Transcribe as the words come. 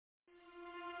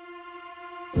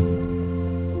News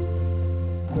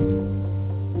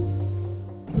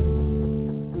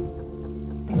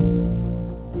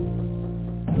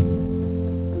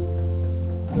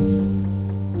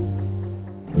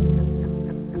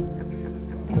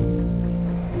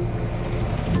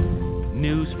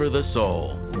for the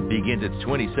Soul begins its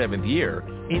 27th year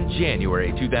in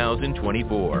January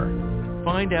 2024.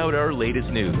 Find out our latest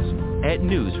news at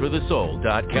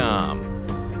newsforthesoul.com.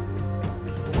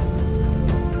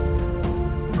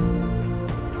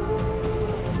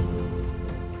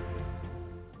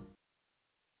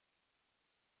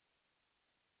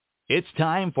 It's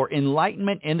time for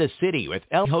Enlightenment in the City with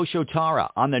Elle Hoshotara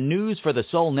on the News for the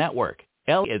Soul Network.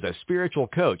 Elle is a spiritual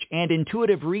coach and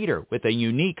intuitive reader with a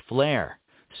unique flair.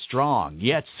 Strong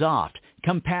yet soft,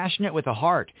 compassionate with a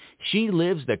heart, she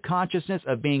lives the consciousness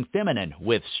of being feminine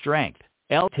with strength.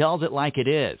 Elle tells it like it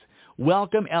is.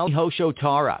 Welcome Elle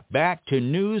Hoshotara back to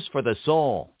News for the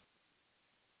Soul.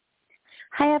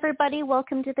 Hi, everybody.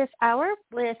 Welcome to this hour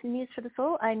with News for the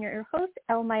Soul. I'm your host,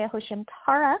 Elle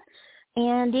Hoshotara.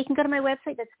 And you can go to my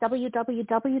website. That's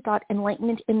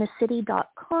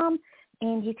www.enlightenmentinthecity.com.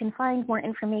 And you can find more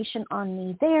information on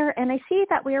me there. And I see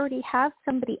that we already have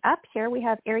somebody up here. We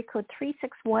have area code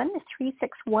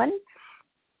 361.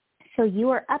 So you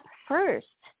are up first.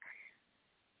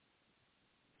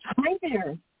 Hi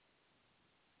there.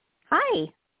 Hi.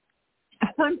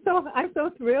 I'm so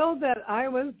thrilled that I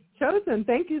was chosen.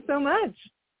 Thank you so much.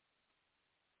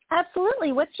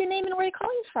 Absolutely. What's your name and where are you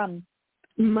calling from?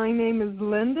 My name is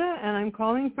Linda, and I'm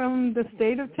calling from the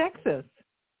state of Texas.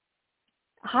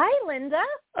 Hi, Linda.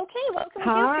 Okay, what can we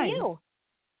do for you?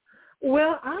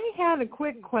 Well, I had a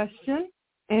quick question,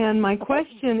 and my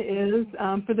question is,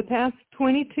 for the past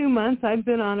 22 months, I've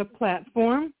been on a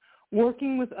platform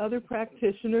working with other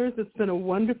practitioners. It's been a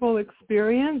wonderful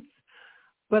experience,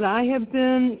 but I have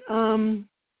been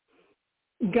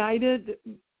guided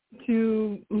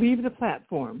to leave the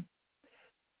platform.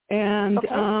 And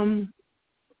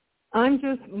I'm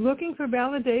just looking for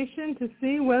validation to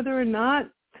see whether or not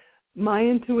my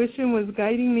intuition was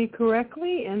guiding me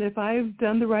correctly and if I've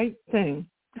done the right thing.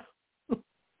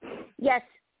 Yes,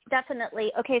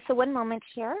 definitely. Okay, so one moment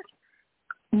here.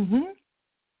 Mm-hmm.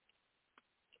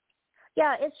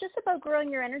 Yeah, it's just about growing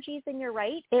your energies, and you're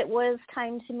right. It was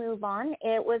time to move on.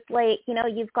 It was like,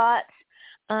 you've got,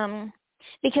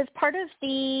 because part of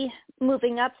the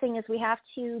moving up thing is we have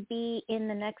to be in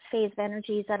the next phase of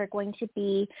energies that are going to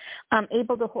be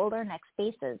able to hold our next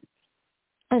spaces.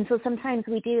 And so sometimes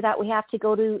we do that. We have to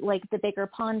go to like the bigger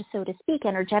pond, so to speak,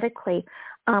 energetically,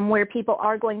 where people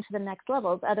are going to the next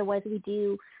levels. Otherwise we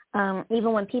do,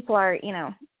 even when people are,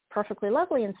 perfectly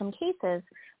lovely in some cases,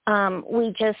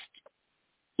 we just,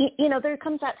 there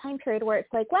comes that time period where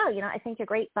it's like, wow, I think you're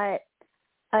great, but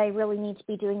I really need to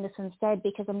be doing this instead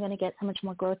because I'm going to get so much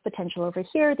more growth potential over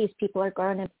here. These people are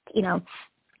going to,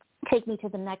 take me to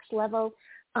the next level,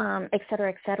 et cetera,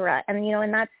 et cetera. And,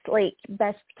 and that's like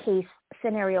best case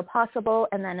scenario possible.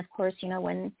 And then, of course,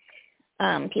 when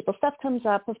people's stuff comes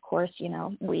up, of course,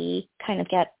 we kind of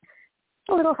get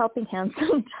a little helping hand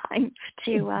sometimes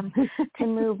to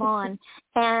move on.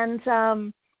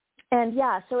 And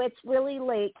yeah, so it's really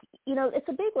like, it's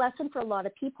a big lesson for a lot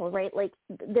of people, right? Like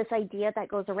this idea that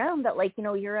goes around that like,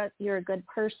 you're a good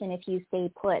person if you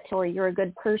stay put, or you're a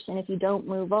good person if you don't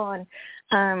move on.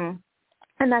 And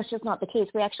that's just not the case.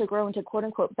 We actually grow into quote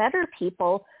unquote better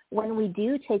people when we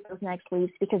do take those next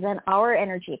leaps, because then our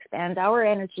energy expands, our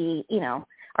energy,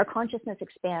 our consciousness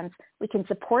expands. We can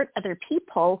support other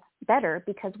people better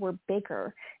because we're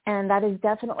bigger. And that is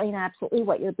definitely and absolutely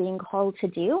what you're being called to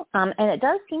do. And it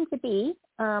does seem to be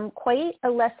quite a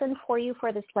lesson for you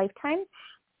for this lifetime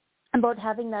about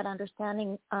having that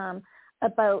understanding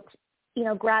about,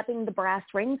 grabbing the brass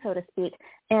ring, so to speak,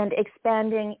 and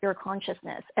expanding your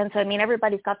consciousness. And so,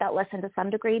 everybody's got that lesson to some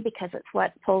degree because it's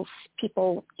what pulls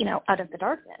people, out of the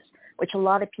darkness, which a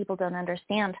lot of people don't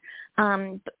understand.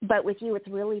 But with you, it's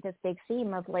really this big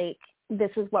theme of like,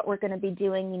 this is what we're going to be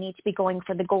doing. You need to be going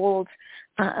for the gold,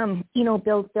 build.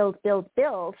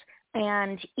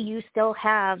 And you still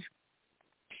have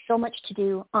so much to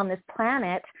do on this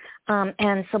planet,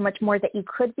 and so much more that you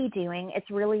could be doing. It's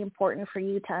really important for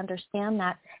you to understand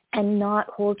that and not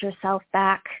hold yourself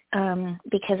back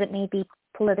because it may be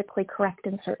politically correct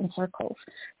in certain circles.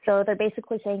 So they're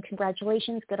basically saying,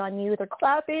 congratulations, good on you. They're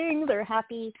clapping, they're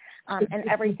happy, and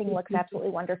everything looks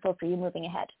absolutely wonderful for you moving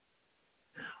ahead.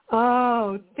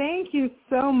 Oh, thank you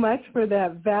so much for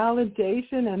that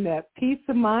validation and that peace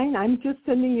of mind. I'm just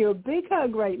sending you a big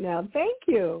hug right now. Thank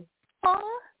you.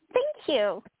 Oh, thank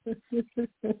you.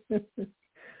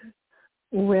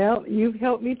 Well, you've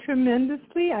helped me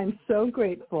tremendously. I'm so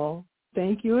grateful.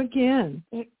 Thank you again.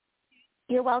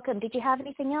 You're welcome. Did you have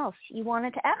anything else you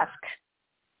wanted to ask?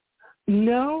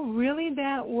 No, really,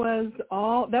 that was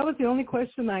all. That was the only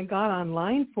question I got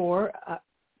online for.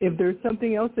 If there's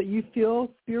something else that you feel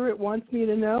Spirit wants me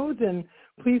to know, then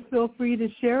please feel free to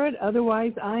share it.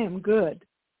 Otherwise, I am good.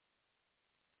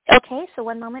 Okay, so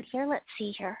one moment here. Let's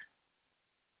see here.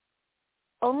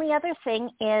 Only other thing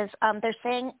is they're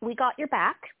saying we got your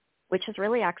back, which is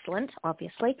really excellent,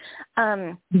 obviously.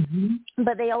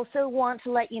 But they also want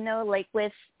to let you know, like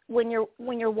with when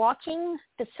you're walking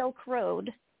the Silk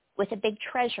Road with a big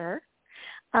treasure,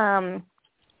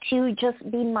 to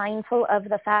just be mindful of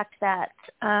the fact that,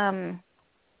 and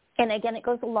again, it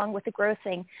goes along with the growth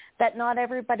thing, that not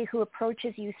everybody who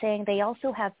approaches you saying they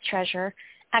also have treasure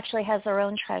actually has their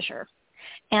own treasure.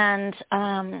 And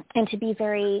to be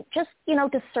very just,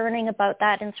 discerning about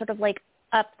that and sort of like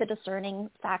up the discerning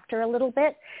factor a little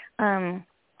bit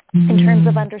in terms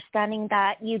of understanding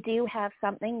that you do have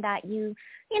something that you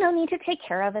need to take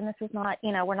care of. And this is not,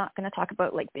 we're not going to talk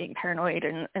about like being paranoid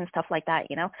and stuff like that,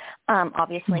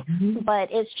 obviously. But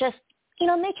it's just,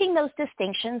 making those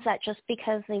distinctions that just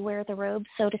because they wear the robe,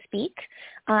 so to speak,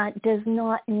 does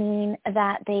not mean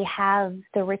that they have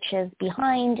the riches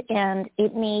behind. And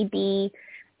it may be,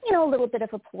 a little bit of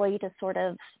a ploy to sort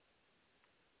of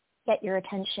get your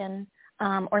attention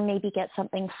or maybe get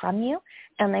something from you.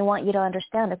 And they want you to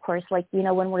understand, of course, like,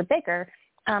 when we're bigger,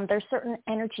 there's certain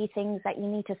energy things that you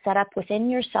need to set up within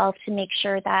yourself to make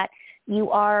sure that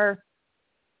you are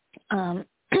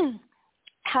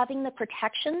having the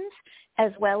protections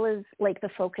as well as like the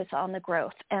focus on the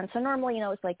growth. And so normally,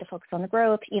 it's like the focus on the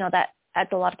growth, that adds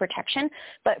a lot of protection.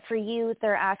 But for you,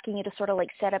 they're asking you to sort of like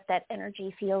set up that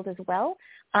energy field as well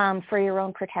for your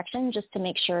own protection, just to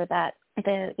make sure that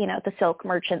the silk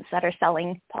merchants that are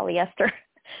selling polyester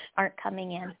aren't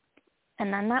coming in.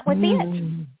 And then that would be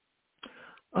it.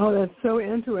 Oh, that's so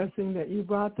interesting that you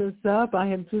brought this up. I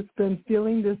have just been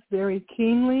feeling this very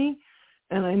keenly,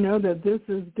 and I know that this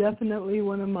is definitely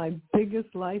one of my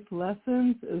biggest life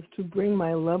lessons, is to bring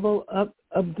my level up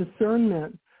of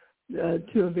discernment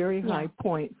to a very high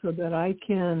point so that I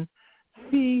can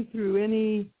see through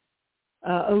any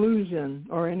illusion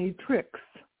or any tricks.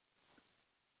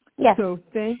 Yes. So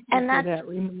thank you for that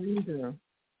reminder.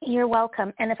 You're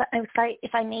welcome. And if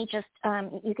I may just,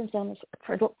 you can stay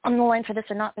on the line for this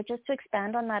or not, but just to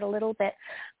expand on that a little bit,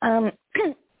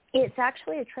 it's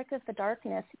actually a trick of the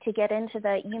darkness to get into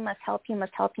the you must help, you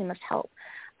must help, you must help.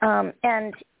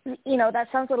 And, that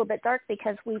sounds a little bit dark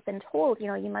because we've been told,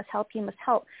 you must help, you must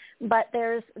help. But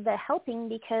there's the helping,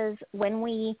 because when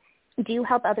we do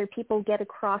help other people get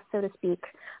across, so to speak,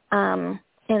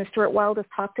 and Stuart Wilde has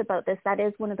talked about this, that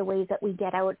is one of the ways that we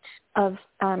get out of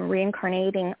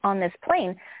reincarnating on this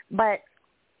plane. But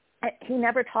he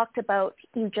never talked about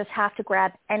you just have to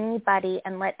grab anybody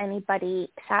and let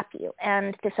anybody sap you.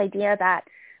 And this idea that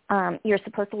you're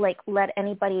supposed to like let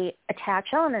anybody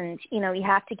attach on and, you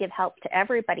have to give help to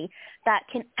everybody, that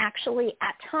can actually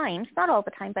at times, not all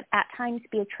the time, but at times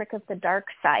be a trick of the dark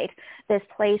side, this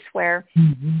place where,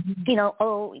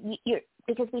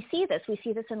 because we see this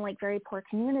in like very poor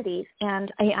communities.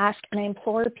 And I ask and I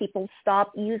implore people,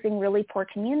 stop using really poor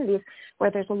communities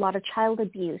where there's a lot of child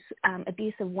abuse,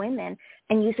 abuse of women,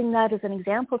 and using that as an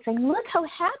example, saying, look how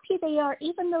happy they are,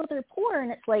 even though they're poor.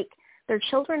 And it's like their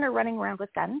children are running around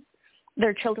with guns.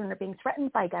 Their children are being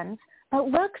threatened by guns. But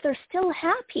look, they're still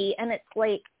happy. And it's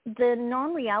like the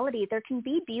non-reality. There can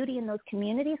be beauty in those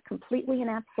communities completely and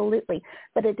absolutely,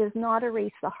 but it does not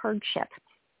erase the hardship.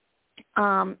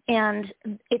 And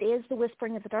it is the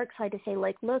whispering of the dark side to say,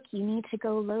 like, look, you need to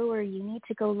go lower, you need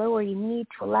to go lower, you need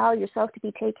to allow yourself to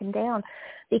be taken down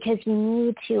because you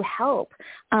need to help.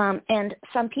 And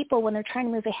some people, when they're trying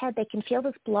to move ahead, they can feel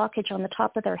this blockage on the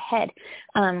top of their head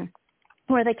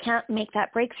where they can't make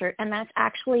that breakthrough. And that's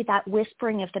actually that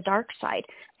whispering of the dark side.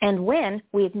 And when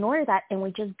we ignore that and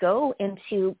we just go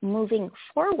into moving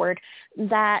forward,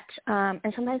 that, and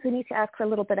sometimes we need to ask for a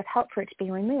little bit of help for it to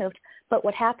be removed. But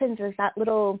what happens is that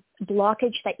little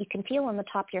blockage that you can feel on the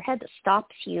top of your head that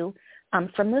stops you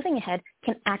from moving ahead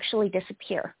can actually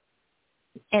disappear.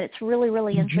 And it's really,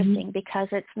 really interesting because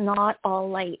it's not all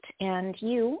light. And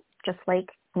you, just like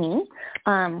me,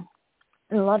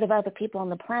 and a lot of other people on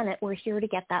the planet, we're here to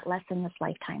get that lesson this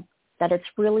lifetime, that it's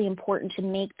really important to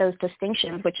make those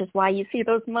distinctions, which is why you see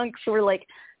those monks who are like,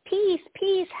 peace,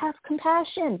 peace, have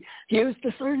compassion, use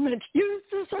discernment, use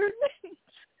discernment.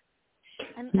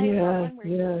 And I love when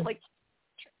we're like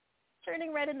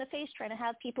turning red in the face, trying to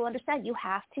have people understand you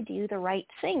have to do the right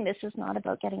thing. This is not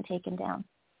about getting taken down.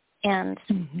 And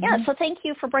so thank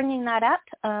you for bringing that up.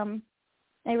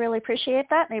 I really appreciate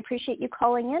that. I appreciate you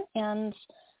calling in, and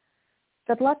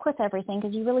good luck with everything,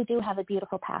 because you really do have a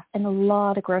beautiful path, and a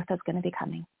lot of growth is going to be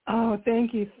coming. Oh,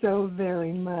 thank you so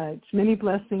very much. Many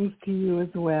blessings to you as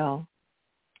well.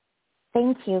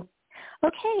 Thank you.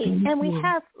 Okay, Thank and we you.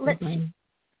 have, Bye-bye.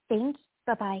 thanks,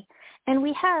 bye-bye. And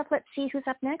we have, let's see who's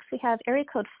up next. We have area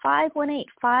code 518-518.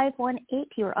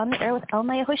 You're on the air with Elle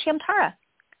Tara.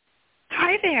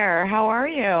 Hi there. How are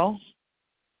you?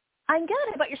 I'm good.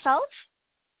 How about yourself?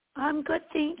 I'm good,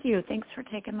 thank you. Thanks for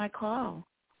taking my call.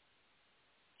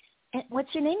 And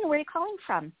what's your name and where are you calling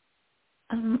from?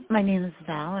 My name is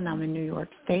Val, and I'm in New York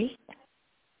State.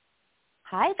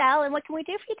 Hi, Val, and what can we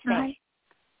do for you today?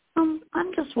 Hi.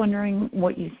 I'm just wondering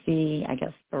what you see, I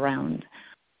guess, around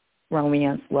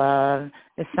romance, love.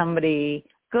 Is somebody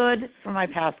good from my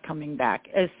past coming back?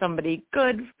 Is somebody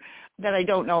good that I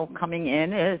don't know coming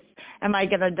in? Am I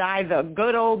going to die the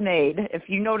good old maid? If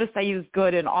you notice, I use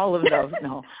good in all of those.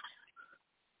 No.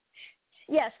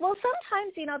 Yes, well,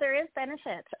 sometimes, there is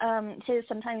benefit to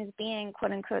sometimes being,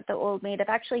 quote unquote, the old maid. I've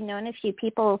actually known a few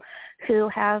people who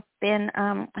have been,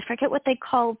 I forget what they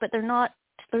call, but they're not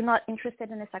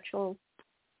interested in a sexual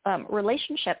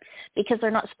relationship because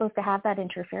they're not supposed to have that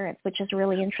interference, which is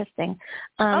really interesting.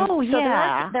 So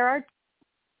yeah. There are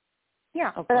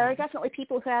Okay. definitely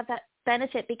people who have that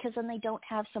benefit because then they don't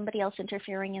have somebody else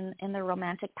interfering in their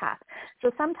romantic path.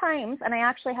 So sometimes, and I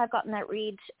actually have gotten that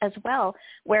read as well,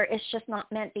 where it's just not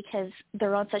meant because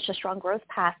they're on such a strong growth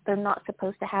path, they're not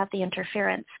supposed to have the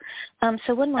interference.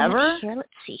 So one moment here, let's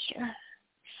see here.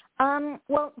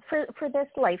 Well, for this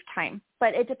lifetime,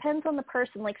 but it depends on the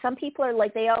person. Like some people are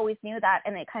like, they always knew that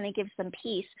and it kind of gives them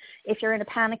peace. If you're in a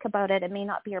panic about it, it may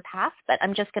not be your path, but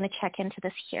I'm just going to check into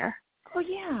this here. Oh,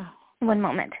 yeah. One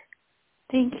moment.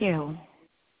 Thank you.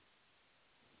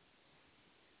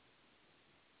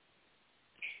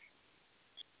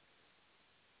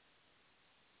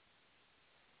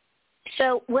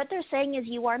 So what they're saying is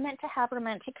you are meant to have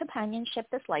romantic companionship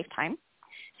this lifetime.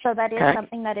 So that is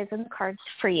something that is in the cards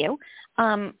for you.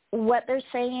 What they're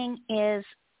saying is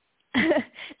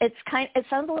it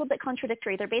sounds a little bit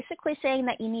contradictory. They're basically saying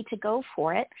that you need to go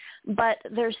for it, but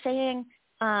they're saying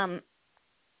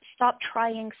stop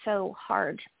trying so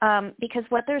hard because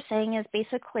what they're saying is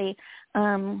basically,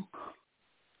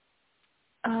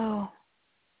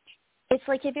 it's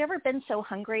like, have you ever been so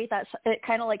hungry that it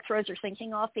kind of like throws your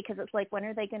thinking off because it's like, when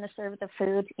are they going to serve the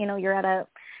food? You're at a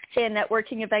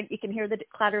networking event, you can hear the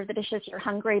clatter of the dishes, you're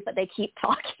hungry, but they keep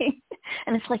talking.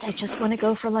 And it's like, I just want to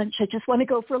go for lunch. I just want to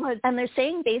go for lunch. And they're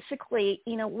saying basically,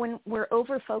 when we're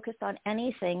over-focused on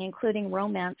anything, including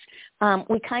romance,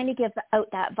 we kind of give out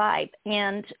that vibe.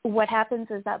 And what happens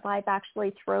is that vibe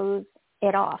actually throws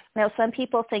it off. Now, some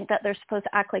people think that they're supposed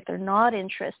to act like they're not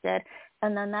interested,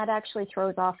 and then that actually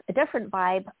throws off a different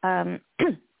vibe,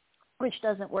 which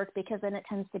doesn't work because then it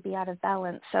tends to be out of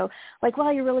balance. So like,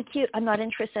 wow, you're really cute, I'm not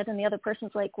interested. And the other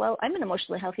person's like, well, I'm an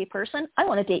emotionally healthy person. I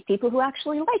want to date people who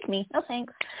actually like me. No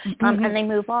thanks. And they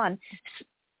move on.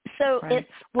 So it's...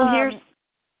 Well, here's...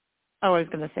 I was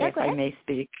going to say, if ahead. I may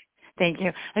speak. Thank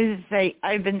you. I was going to say,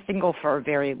 I've been single for a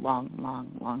very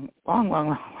long,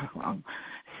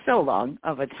 so long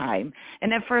of a time.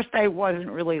 And at first I wasn't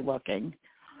really looking.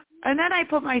 And then I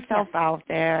put myself out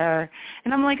there,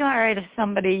 and I'm like, all right, if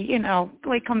somebody,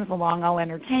 like comes along, I'll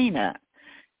entertain it.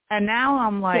 And now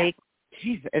I'm like,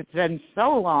 geez, it's been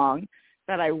so long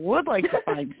that I would like to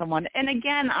find someone. And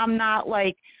again, I'm not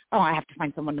like, oh, I have to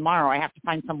find someone tomorrow. I have to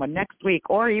find someone next week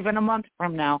or even a month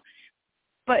from now.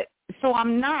 But so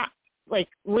I'm not like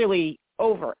really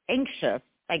over anxious,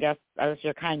 I guess, as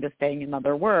you're kind of saying in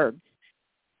other words.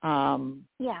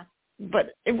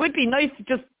 But it would be nice to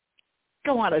just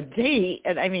go on a date.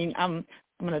 And I mean, I'm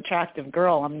an attractive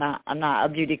girl. I'm not a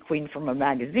beauty queen from a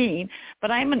magazine, but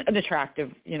I'm an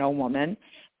attractive, woman.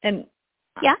 And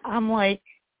I'm like,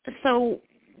 so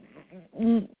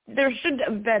there should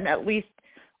have been at least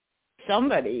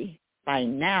somebody by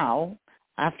now,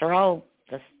 after all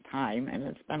this time, and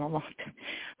it's been a long time,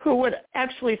 who would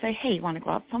actually say, hey, you want to go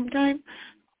out sometime?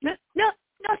 No,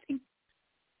 nothing.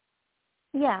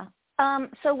 Yeah.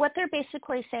 So what they're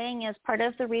basically saying is part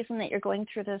of the reason that you're going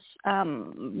through this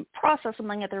process,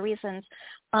 among other reasons,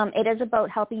 it is about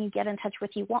helping you get in touch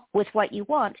with what you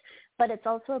want, but it's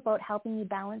also about helping you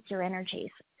balance your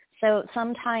energies. So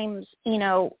sometimes,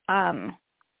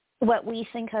 what we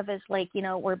think of as like,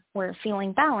 we're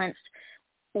feeling balanced.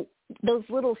 Those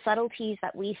little subtleties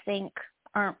that we think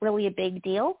aren't really a big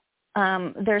deal,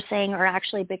 they're saying are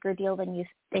actually a bigger deal than you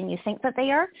think that they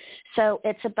are. So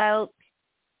it's about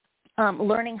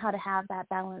learning how to have that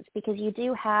balance, because you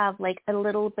do have like a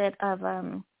little bit of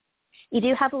you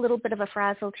do have a little bit of a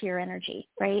frazzle to your energy,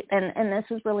 right? And this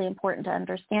is really important to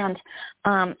understand.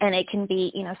 And it can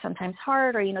be, sometimes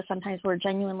hard, or, sometimes we're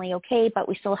genuinely okay, but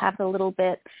we still have a little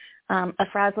bit a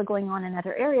frazzle going on in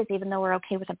other areas, even though we're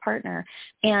okay with a partner.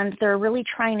 And they're really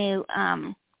trying to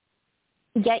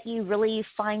get you really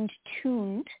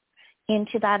fine-tuned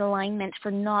into that alignment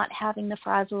for not having the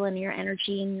frazzle in your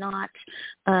energy, not,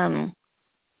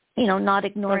 not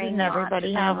ignoring. Doesn't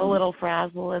everybody have a little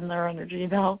frazzle in their energy,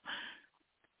 though?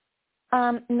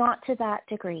 Not to that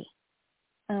degree.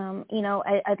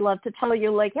 I'd love to tell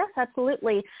you, yes,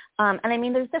 absolutely. And I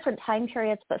mean, there's different time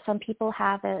periods, but some people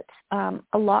have it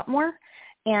a lot more.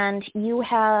 And you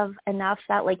have enough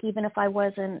that, even if I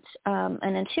wasn't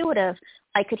an intuitive,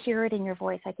 I could hear it in your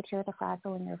voice. I could hear the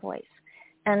frazzle in your voice.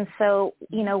 And so,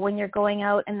 when you're going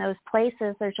out in those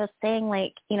places, they're just saying,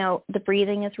 the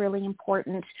breathing is really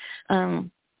important.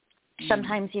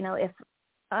 Sometimes, if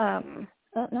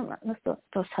no, I'm not supposed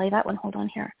to tell you that one. Hold on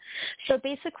here. So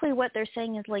basically what they're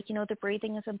saying is the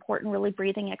breathing is important, really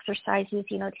breathing exercises,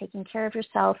 taking care of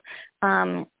yourself,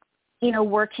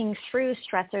 working through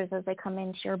stressors as they come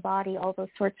into your body, all those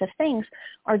sorts of things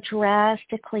are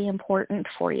drastically important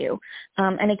for you.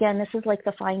 And again, this is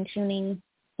the fine-tuning,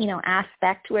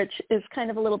 aspect, which is kind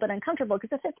of a little bit uncomfortable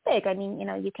because if it's big, I mean,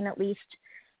 you can at least,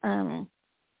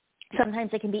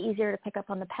 sometimes it can be easier to pick up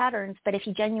on the patterns, but if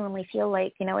you genuinely feel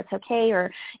it's okay,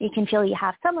 or you can feel you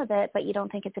have some of it, but you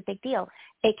don't think it's a big deal,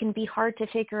 it can be hard to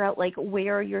figure out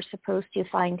where you're supposed to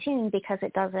fine tune because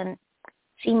it doesn't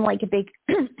seem like a big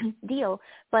deal,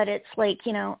 but it's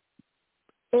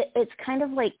it's kind of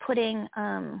like putting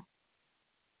a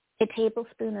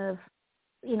tablespoon of,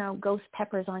 ghost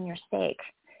peppers on your steak.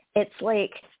 It's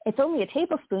it's only a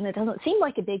tablespoon. It doesn't seem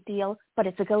like a big deal, but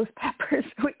it's a ghost pepper,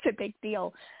 so it's a big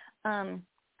deal. And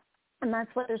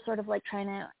that's what they're sort of trying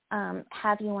to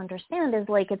have you understand is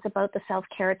it's about the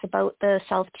self-care. It's about the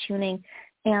self-tuning.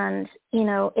 And,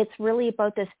 it's really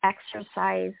about this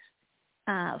exercise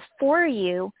for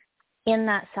you in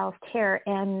that self-care.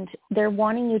 And they're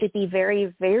wanting you to be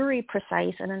very, very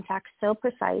precise. And in fact, so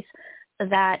precise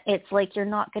that it's you're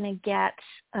not going to get,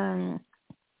 the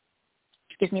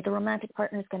romantic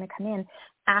partner is going to come in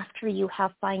after you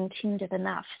have fine-tuned it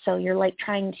enough. So you're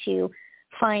trying to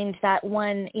find that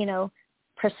one,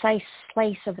 precise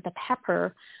slice of the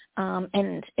pepper,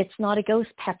 and it's not a ghost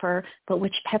pepper, but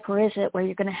which pepper is it, where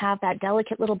you're going to have that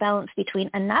delicate little balance between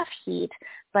enough heat,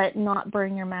 but not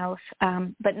burn your mouth,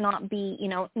 but not be,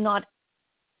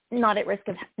 not at risk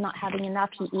of not having enough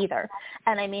heat either.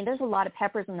 And I mean, there's a lot of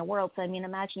peppers in the world. So I mean,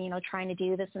 imagine, trying to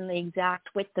do this in the exact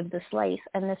width of the slice.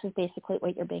 And this is basically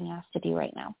what you're being asked to do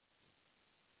right now.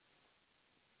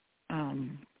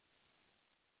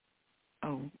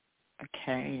 Oh,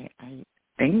 okay. I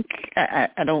think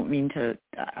I don't mean to.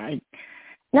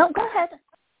 No, go ahead.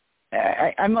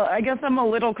 I guess I'm a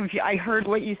little confused. I heard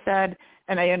what you said,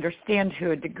 and I understand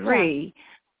to a degree,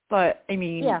 but I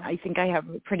mean, I think I have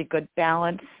a pretty good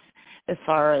balance as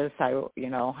far as how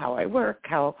I work,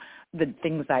 how the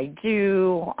things I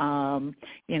do.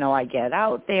 I get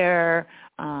out there.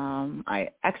 I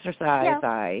exercise.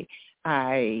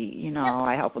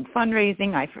 I help with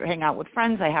fundraising. I hang out with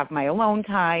friends. I have my alone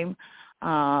time.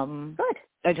 Good.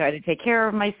 I try to take care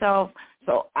of myself.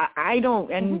 So I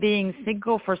don't, and being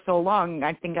single for so long,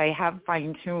 I think I have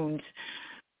fine-tuned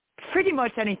pretty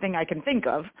much anything I can think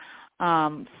of.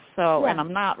 And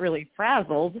I'm not really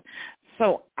frazzled.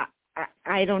 So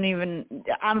I don't even,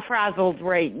 I'm frazzled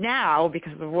right now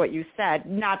because of what you said.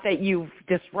 Not that you've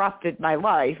disrupted my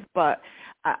life, but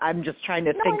I'm just trying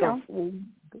to think of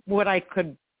what I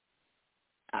could,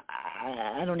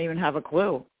 I don't even have a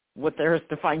clue what there is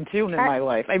to fine-tune in my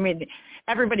life. I mean,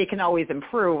 everybody can always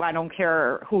improve. I don't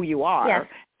care who you are. Yes.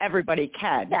 Everybody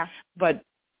can. Yeah. But,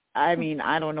 I mean,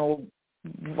 I don't know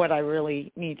what I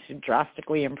really need to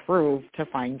drastically improve to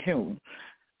fine-tune.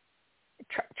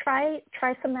 Try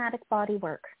somatic body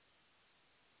work.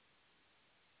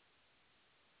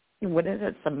 What is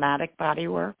it, somatic body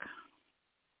work?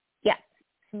 Yeah,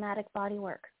 somatic body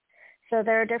work. So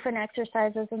there are different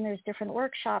exercises and there's different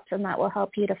workshops, and that will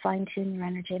help you to fine-tune your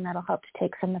energy, and that'll help to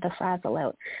take some of the frazzle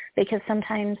out. Because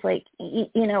sometimes,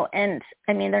 and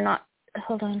I mean, they're not,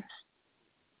 hold on.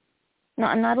 No,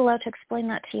 I'm not allowed to explain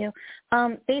that to you.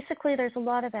 Basically, there's a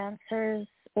lot of answers,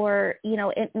 or,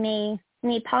 it may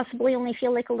possibly only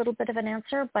feel like a little bit of an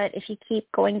answer, but if you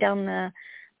keep going down the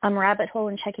rabbit hole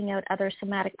and checking out other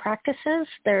somatic practices,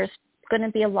 there's going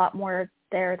to be a lot more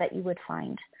there that you would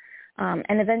find.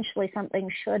 And eventually something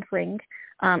should ring.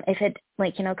 If it,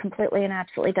 completely and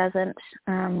absolutely doesn't,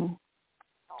 then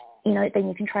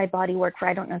you can try body work for,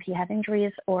 I don't know if you have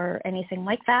injuries or anything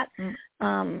like that.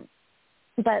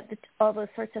 but all those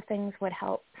sorts of things would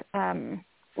help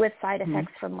with side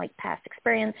effects from like past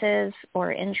experiences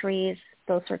or injuries,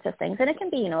 those sorts of things. And it can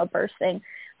be, a birth thing.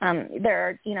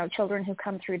 There are, children who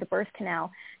come through the birth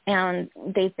canal and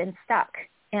they've been stuck.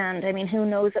 And I mean, who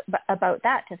knows about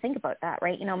that, to think about that,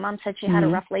 right? Mom said she had a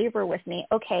rough labor with me.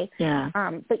 Okay. Yeah.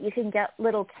 But you can get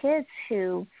little kids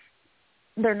who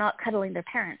they're not cuddling their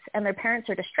parents, and their parents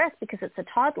are distressed because it's a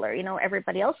toddler.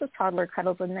 Everybody else's toddler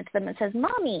cuddles into them and says,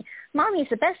 Mommy's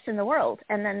the best in the world.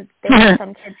 And then there are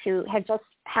some kids who had just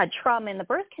had trauma in the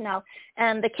birth canal,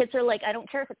 and the kids are like, I don't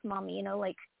care if it's Mommy,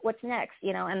 like, what's next,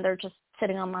 and they're just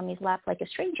sitting on Mommy's lap like a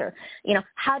stranger.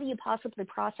 How do you possibly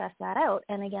process that out?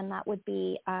 And again, that would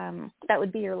be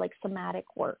your like somatic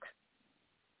work.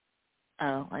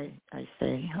 Oh, I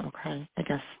see. Okay.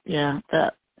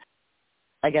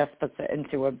 I guess puts it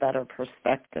into a better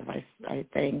perspective, I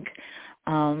think.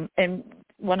 And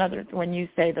when you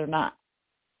say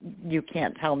you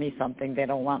can't tell me something they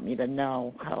don't want me to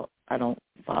know, how I don't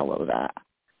follow that.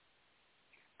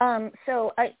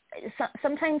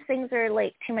 Sometimes things are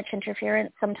like too much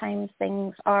interference. Sometimes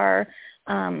things are,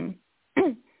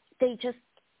 they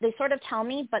sort of tell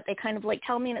me, but they kind of like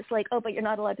tell me, and it's like, oh, but you're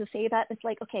not allowed to say that. It's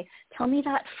like, okay, tell me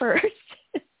that first.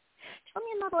 Tell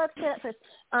me I'm not allowed to say that first.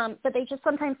 But they just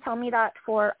sometimes tell me that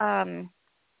for,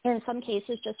 in some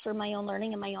cases, just for my own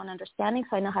learning and my own understanding,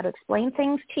 so I know how to explain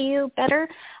things to you better.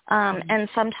 And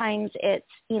sometimes it's,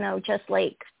 just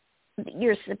like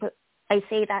I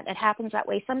say that it happens that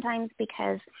way sometimes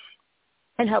because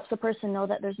it helps the person know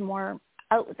that there's more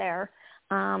out there.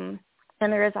 And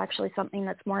there is actually something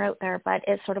that's more out there, but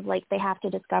it's sort of like they have to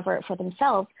discover it for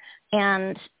themselves.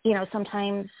 And,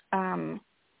 sometimes,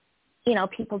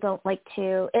 people don't like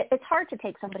to, it's hard to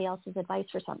take somebody else's advice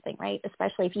for something, right?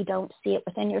 Especially if you don't see it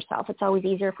within yourself. It's always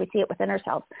easier if we see it within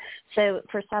ourselves. So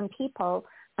for some people,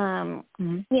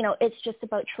 it's just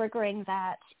about triggering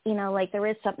that, like there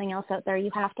is something else out there.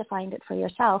 You have to find it for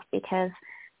yourself because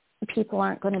people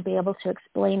aren't going to be able to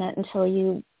explain it until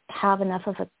you have enough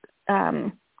of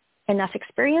enough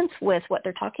experience with what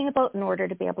they're talking about in order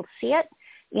to be able to see it,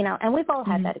 and we've all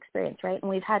had that experience, right? And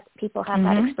we've had people have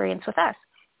that experience with us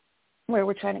where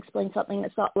we're trying to explain something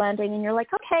that's not landing and you're like,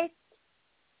 okay,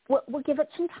 we'll give it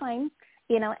some time,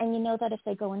 and that if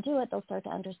they go and do it, they'll start to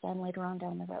understand later on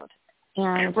down the road.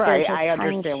 And right, I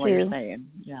understand what you're saying.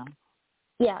 Yeah.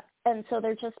 Yeah, and so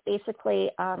they're just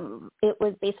basically, it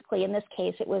was basically, in this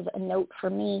case, it was a note for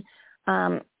me,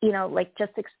 like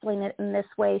just explain it in this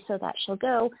way so that she'll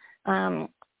go.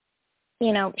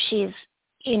 She's,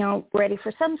 ready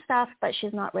for some stuff, but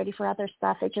she's not ready for other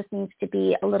stuff. It just needs to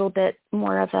be a little bit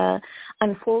more of a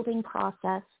unfolding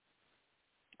process.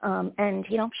 And,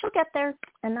 she'll get there,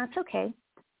 and that's okay,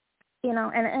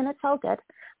 and it's all good.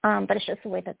 But it's just the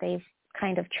way that they've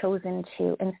kind of chosen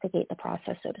to instigate the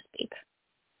process, so to speak.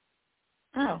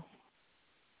 Oh,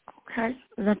 okay.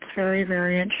 That's very,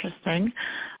 very interesting.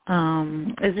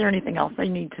 Is there anything else I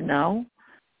need to know?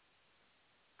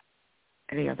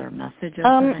 Any other messages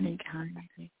of any kind?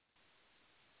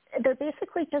 They're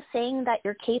basically just saying that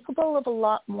you're capable of a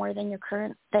lot more than you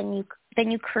currently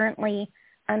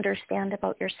understand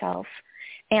about yourself,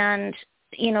 and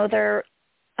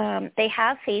they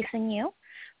have faith in you.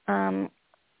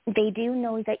 They do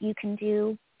know that you can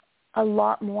do a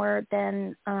lot more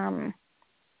than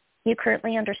you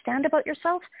currently understand about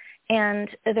yourself, and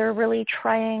they're really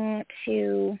trying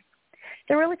to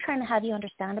have you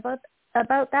understand about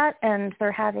that, and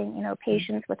they're having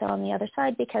patience with it on the other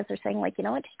side, because they're saying, like, it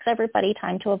takes everybody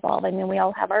time to evolve. I mean, we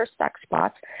all have our stuck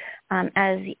spots,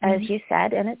 as you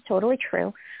said, and it's totally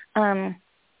true.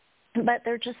 But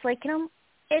they're just like,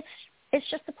 it's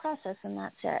just a process, and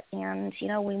that's it. And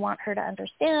we want her to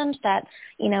understand that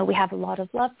we have a lot of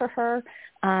love for her,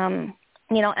 and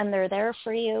they're there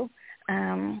for you,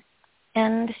 and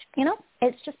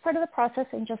it's just part of the process,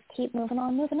 and just keep moving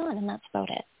on, and that's about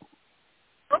it.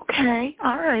 Okay.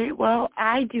 All right. Well,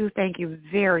 I do thank you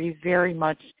very, very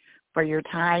much for your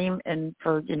time and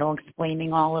for,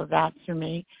 explaining all of that to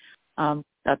me.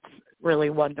 That's really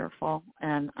wonderful.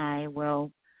 And I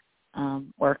will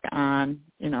work on,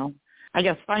 I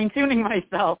guess fine-tuning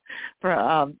myself. For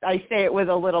I say it with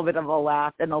a little bit of a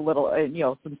laugh and a little,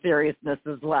 some seriousness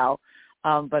as well.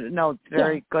 But no, it's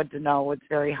very good to know. It's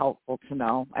very helpful to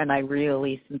know. And I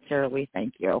really sincerely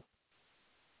thank you.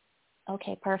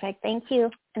 Okay, perfect. Thank you.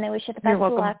 And I wish you the best You're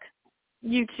welcome. of luck.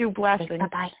 You too. Blessings.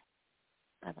 Bye-bye.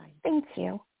 Bye-bye. Thank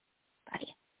you. Bye.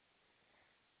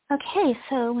 Okay,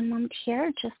 so one moment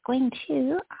here. Just going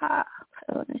to,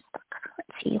 let's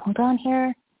see, hold on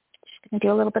here. Just going to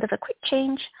do a little bit of a quick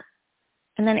change.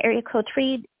 And then area code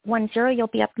 310, you'll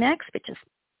be up next, but just,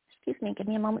 excuse me, give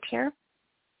me a moment here.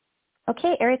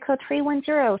 Okay, area code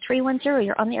 310.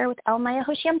 You're on the air with Elle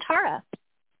Hoshi. I'm Tara.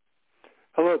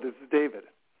 Hello, this is David.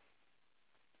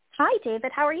 Hi,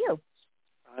 David. How are you?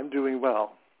 I'm doing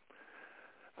well.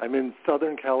 I'm in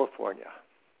Southern California.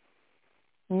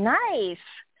 Nice.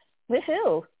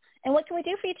 Woohoo. And what can we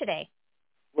do for you today?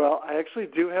 Well, I actually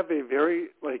do have a very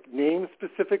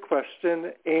name-specific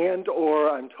question, and or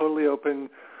I'm totally open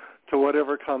to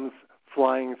whatever comes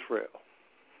flying through.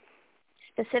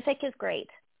 Specific is great.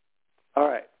 All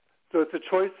right. So it's a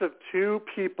choice of two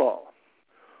people.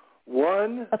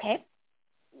 One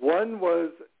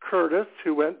was Curtis,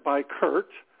 who went by Kurt,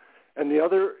 and the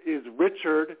other is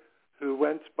Richard, who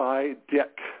went by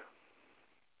Dick.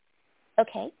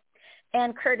 Okay.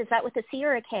 And Kurt, is that with a C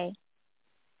or a K?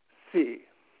 C.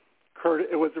 Kurt.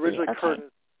 It was originally C, okay.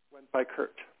 Curtis, went by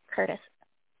Kurt. Curtis.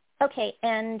 Okay.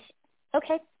 And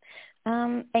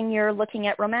you're looking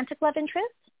at romantic love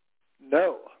interest?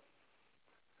 No.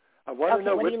 I want to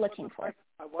know what are you looking for?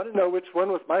 I want to know which one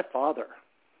was my father.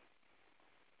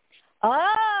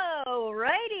 Oh,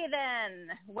 righty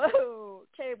then. Whoa.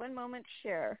 Okay, one moment,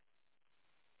 share.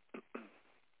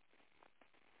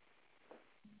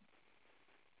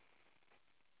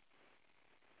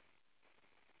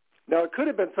 Now, it could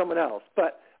have been someone else,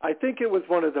 but I think it was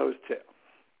one of those two.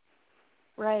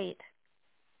 Right.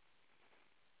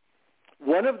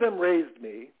 One of them raised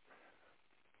me.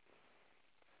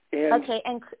 And okay,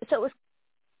 and so it was,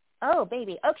 oh,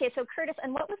 baby. Okay, so Curtis,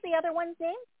 and what was the other one's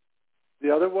name?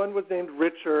 The other one was named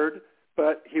Richard,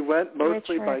 but he went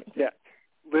mostly by Dick,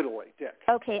 literally Dick.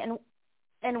 Okay,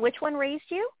 and which one raised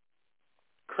you?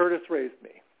 Curtis raised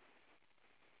me.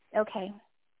 Okay.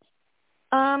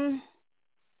 I'm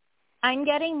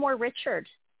getting more Richard.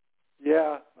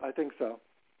 Yeah, I think so.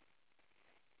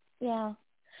 Yeah.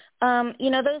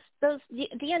 Those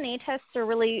DNA tests are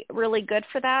really, really good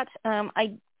for that.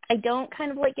 I don't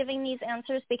kind of like giving these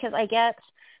answers because I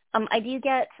do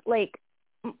get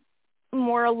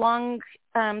more along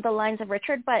the lines of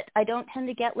Richard, but I don't tend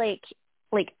to get like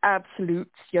absolutes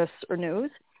yes or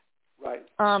no's. Right.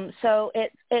 So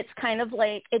it's kind of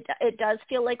like it does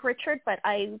feel like Richard, but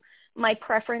my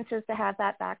preference is to have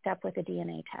that backed up with a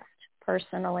DNA test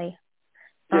personally.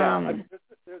 Yeah,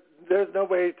 there's no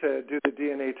way to do the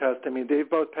DNA test. I mean, they've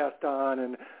both passed on,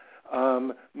 and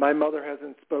my mother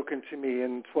hasn't spoken to me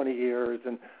in 20 years,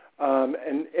 and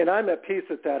I'm at peace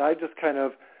at that. I just kind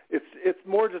of it's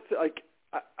more just like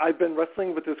I've been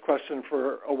wrestling with this question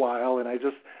for a while, and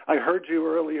I heard you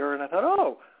earlier, and I thought,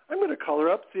 oh, I'm going to call her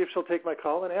up, see if she'll take my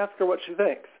call, and ask her what she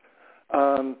thinks.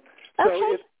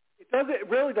 So it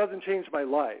really doesn't change my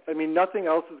life. I mean, nothing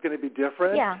else is going to be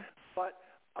different. Yeah. But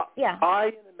yeah. I,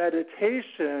 in a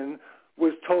meditation,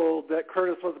 was told that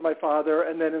Curtis was my father,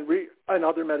 and then in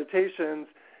other meditations,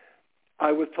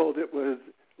 I was told it was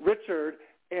Richard,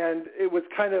 and it was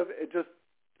kind of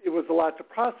it was a lot to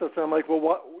process. And I'm like, well,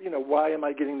 why am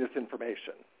I getting this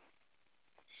information?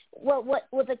 Well,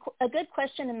 a good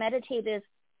question to meditate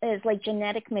is like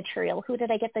genetic material. Who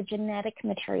did I get the genetic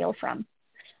material from?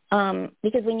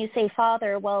 Because when you say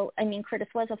father, well, I mean, Curtis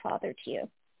was a father to you.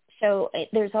 So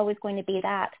there's always going to be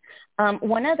that.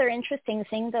 One other interesting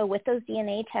thing, though, with those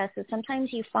DNA tests is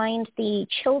sometimes you find the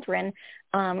children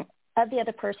of the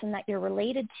other person that you're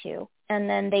related to, and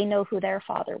then they know who their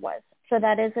father was. So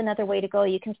that is another way to go.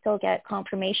 You can still get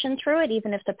confirmation through it,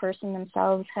 even if the person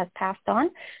themselves has passed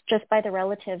on, just by the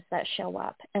relatives that show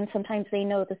up. And sometimes they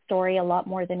know the story a lot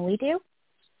more than we do.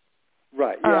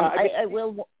 Right. Yeah. I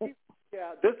will...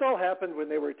 Yeah, this all happened when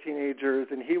they were teenagers,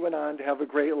 and he went on to have a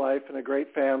great life and a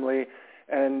great family,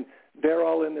 and they're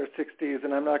all in their 60s,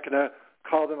 and I'm not going to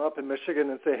call them up in Michigan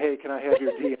and say, hey, can I have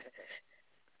your DNA?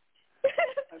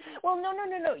 Well, no.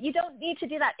 You don't need to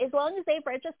do that. As long as they've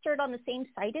registered on the same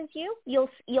site as you,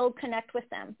 you'll connect with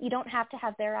them. You don't have to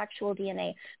have their actual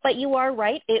DNA. But you are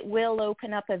right. It will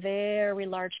open up a very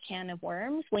large can of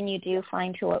worms when you do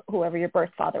find whoever your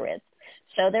birth father is.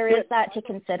 So there is that to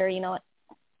consider,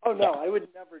 Oh, no, I would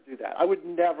never do that. I would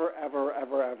never, ever,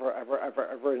 ever, ever, ever, ever,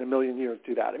 ever in a million years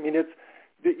do that. I mean,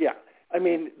 I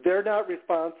mean, they're not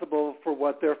responsible for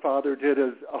what their father did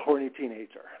as a horny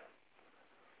teenager.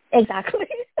 Exactly.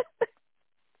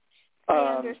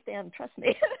 I understand. Trust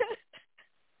me.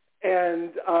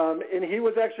 And he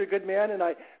was actually a good man. And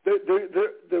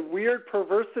the weird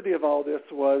perversity of all this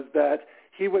was that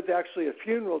he was actually a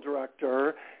funeral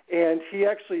director, and he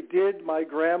actually did my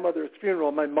grandmother's funeral,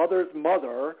 my mother's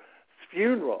mother's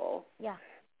funeral. Yeah.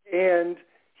 And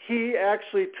he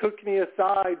actually took me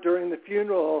aside during the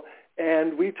funeral,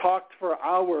 and we talked for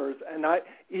hours. And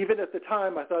even at the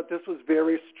time, I thought this was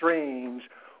very strange.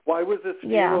 Why was this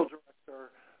funeral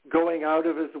director going out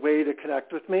of his way to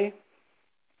connect with me?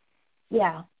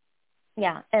 Yeah.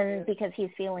 Yeah, and because he's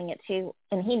feeling it too,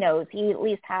 and he knows he at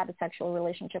least had a sexual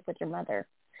relationship with your mother.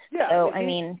 Yeah, so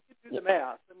he could do the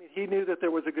math. I mean, he knew that there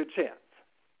was a good chance.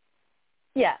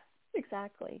 Yeah,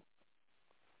 exactly.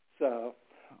 So,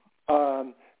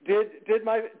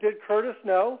 did Curtis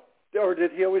know, or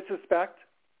did he always suspect?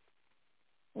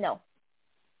 No,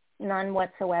 none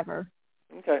whatsoever.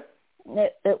 Okay.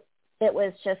 It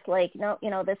was just like, no,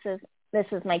 this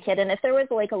is my kid. And if there was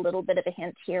like a little bit of a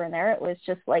hint here and there, it was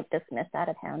just like dismissed out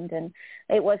of hand. And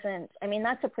it wasn't, I mean,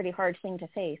 that's a pretty hard thing to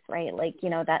face, right? Like,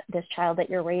 that this child that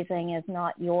you're raising is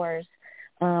not yours.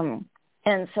 And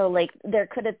so like there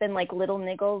could have been like little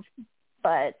niggles,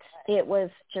 but it was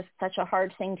just such a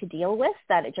hard thing to deal with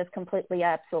that it just completely,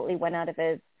 absolutely went out of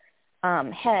his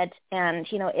head. And,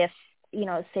 if,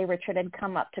 say Richard had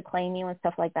come up to claim you and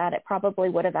stuff like that, it probably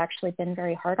would have actually been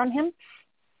very hard on him.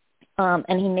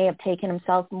 And he may have taken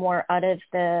himself more out of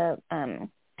the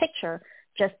picture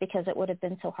just because it would have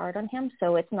been so hard on him.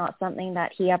 So it's not something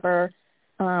that he ever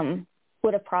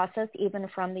would have processed even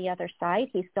from the other side.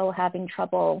 He's still having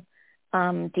trouble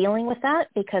dealing with that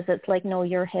because it's like, no,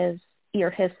 you're his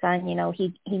son.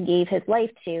 He gave his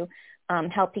life to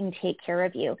helping take care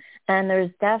of you. And there's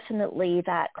definitely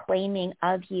that claiming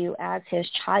of you as his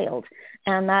child,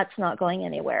 and that's not going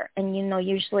anywhere. And,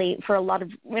 usually for a lot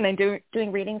of, when I'm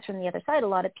doing readings from the other side, a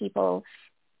lot of people,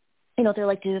 they're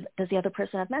like, does the other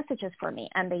person have messages for me?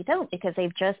 And they don't, because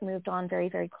they've just moved on very,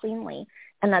 very cleanly.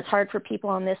 And that's hard for people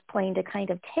on this plane to kind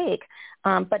of take.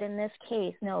 But in this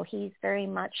case, no, he's very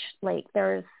much like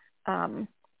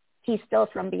he's still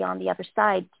from beyond the other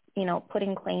side,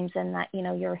 putting claims in that,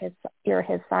 you're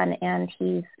his son, and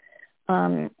he's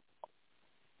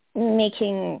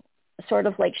making sort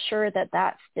of like sure that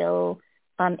that's still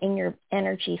in your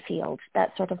energy field,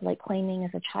 that sort of like claiming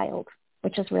as a child,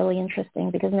 which is really interesting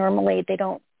because normally they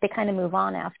kind of move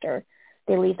on after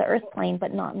they leave the earth plane,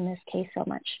 but not in this case so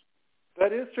much.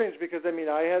 That is strange because, I mean,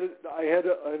 I had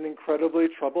an incredibly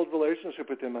troubled relationship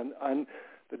with him. On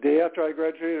the day after I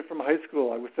graduated from high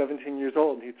school, I was 17 years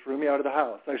old, and he threw me out of the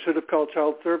house. I should have called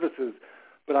child services,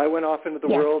 but I went off into the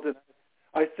world, and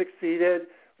I succeeded.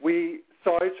 We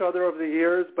saw each other over the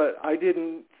years, but I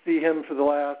didn't see him for the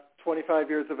last 25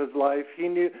 years of his life. He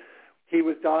knew he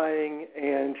was dying,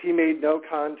 and he made no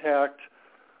contact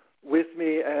with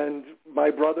me, and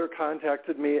my brother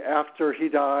contacted me after he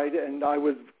died, and I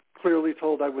was clearly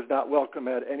told I was not welcome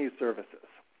at any services.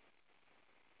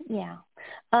 Yeah.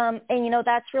 And,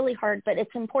 that's really hard, but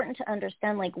it's important to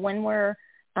understand, like, when we're,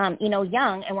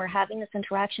 young and we're having this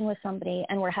interaction with somebody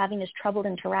and we're having this troubled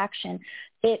interaction,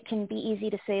 it can be easy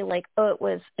to say, like, oh, it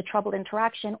was a troubled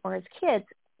interaction, or as kids,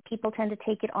 people tend to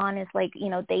take it on as like,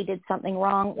 they did something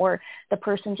wrong or the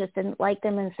person just didn't like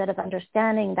them, instead of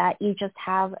understanding that you just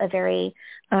have a very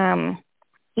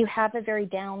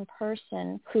down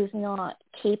person who's not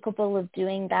capable of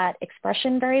doing that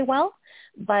expression very well.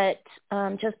 But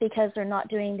just because they're not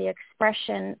doing the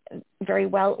expression very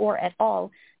well or at all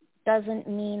doesn't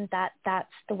mean that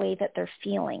that's the way that they're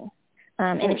feeling.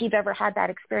 And if you've ever had that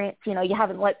experience, you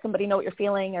haven't let somebody know what you're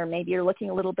feeling, or maybe you're looking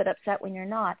a little bit upset when you're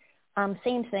not.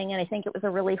 Same thing. And I think it was a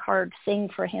really hard thing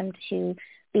for him to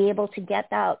be able to get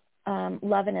that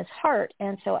love in his heart.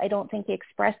 And so I don't think he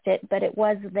expressed it, but it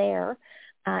was there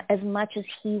as much as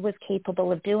he was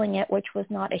capable of doing it, which was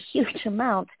not a huge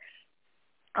amount.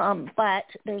 But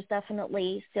there's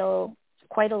definitely still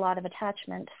quite a lot of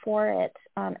attachment for it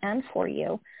and for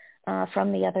you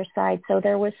from the other side. So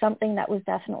there was something that was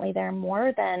definitely there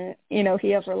more than,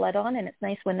 he ever let on. And it's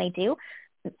nice when they do.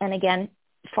 And again,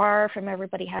 far from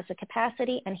everybody has the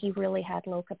capacity, and he really had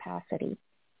low capacity.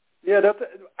 Yeah, that's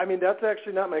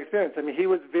actually not my experience. I mean, he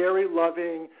was very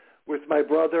loving with my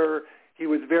brother. He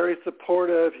was very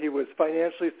supportive. He was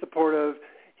financially supportive.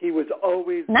 He was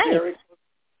always very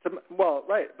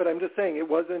right. But I'm just saying, he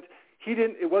wasn't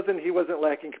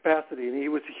lacking capacity, and he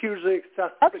was hugely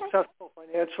successful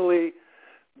financially,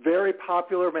 very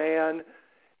popular man.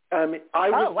 I mean,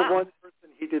 I was the one person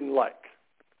he didn't like.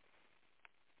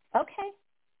 Okay.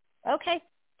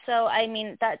 So, I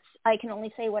mean, I can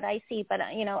only say what I see, but,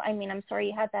 I'm sorry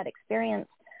you had that experience.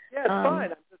 Yeah, it's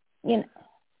fine. I'm just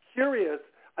curious.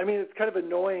 I mean, it's kind of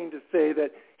annoying to say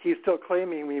that he's still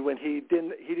claiming me when he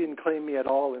didn't claim me at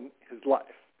all in his life.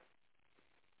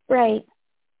 Right.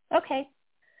 Okay.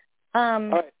 All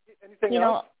right. Anything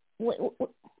else?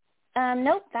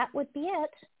 Nope, that would be it.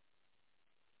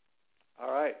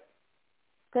 All right.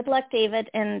 Good luck, David.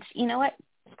 And you know what?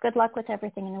 Good luck with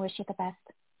everything, and I wish you the best.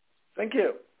 Thank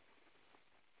you.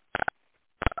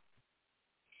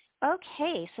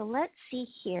 Okay, so let's see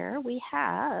here. We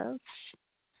have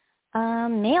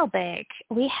Mailbag.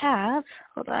 We have,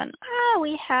 hold on.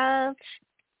 We have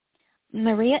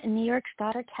Maria and New York's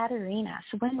daughter, Katerina.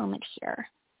 So one moment here.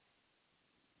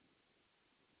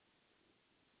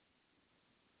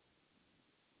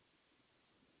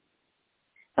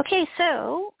 Okay,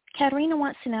 so Katerina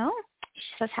wants to know, she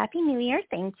says, Happy New Year.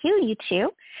 Thank you. You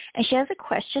too. And she has a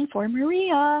question for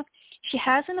Maria. She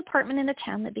has an apartment in a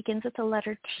town that begins with the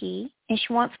letter T, and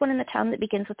she wants one in the town that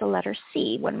begins with the letter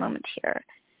C. One moment here.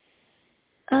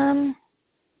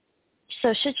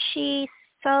 So should she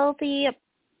sell the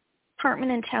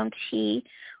apartment in town T,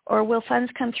 or will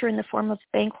funds come through in the form of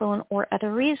bank loan or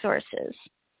other resources?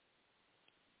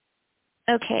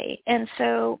 Okay, and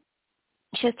so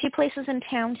she has 2 places in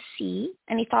town C.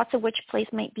 Any thoughts of which place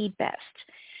might be best?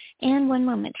 And one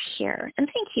moment here. And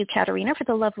thank you, Katerina, for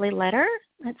the lovely letter.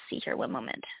 Let's see here, one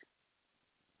moment.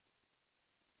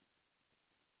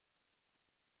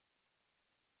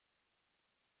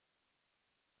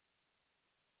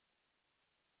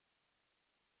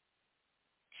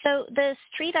 So the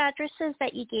street addresses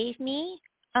that you gave me,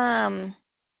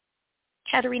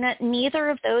 Katerina, neither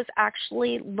of those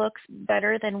actually looks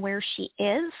better than where she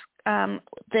is,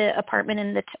 the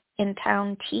apartment in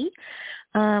town T.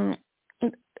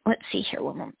 Let's see here,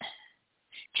 one moment.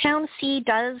 Town C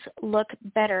does look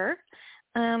better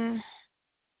than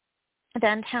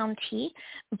town T,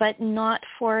 but not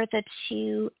for the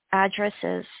 2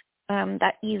 addresses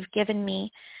that you've given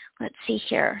me. Let's see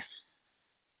here.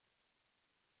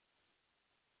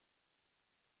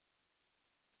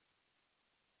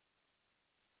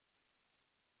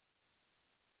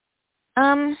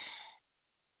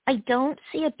 I don't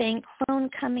see a bank loan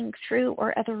coming through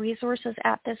or other resources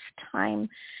at this time.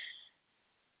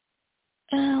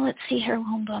 Let's see here.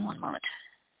 Hold on one moment.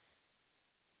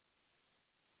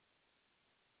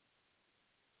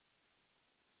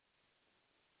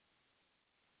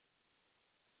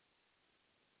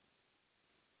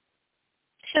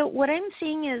 So what I'm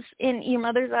seeing is, your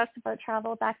mother's asked about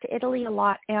travel back to Italy a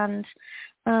lot, and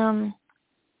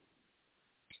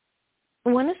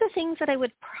one of the things that I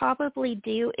would probably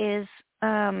do is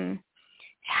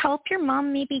help your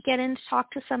mom maybe get in to talk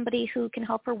to somebody who can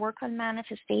help her work on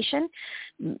manifestation,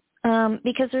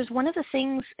 because there's one of the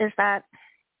things is that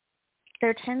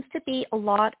there tends to be a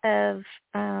lot of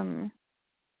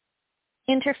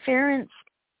interference,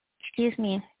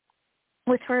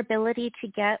 with her ability to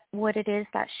get what it is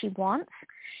that she wants.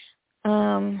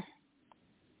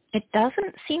 It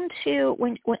doesn't seem to,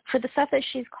 when for the stuff that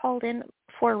she's called in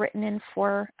for, written in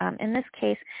for, in this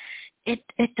case, it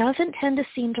doesn't tend to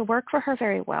seem to work for her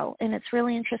very well, and it's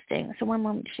really interesting. So one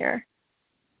moment here.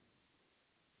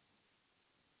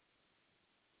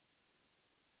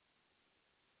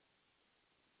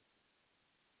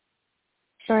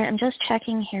 Sorry, I'm just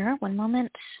checking here. One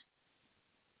moment.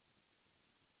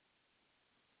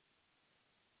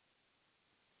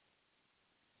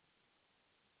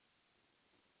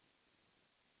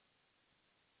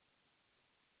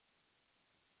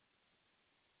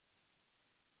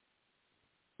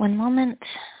 One moment.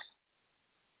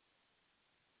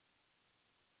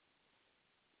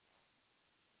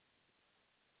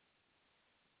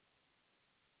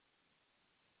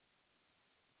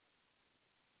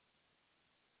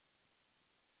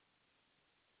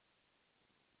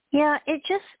 Yeah,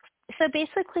 so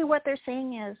basically what they're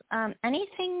saying is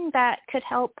anything that could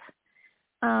help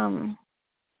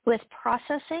with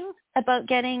processing about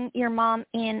getting your mom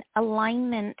in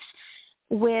alignment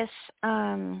with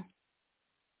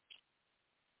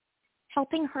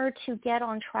helping her to get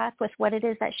on track with what it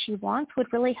is that she wants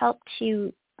would really help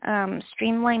to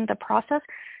streamline the process,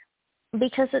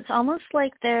 because it's almost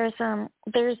like there's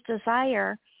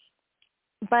desire,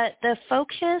 but the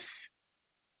focus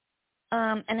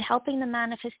and helping the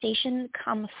manifestation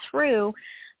come through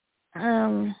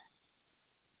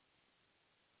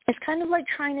it's kind of like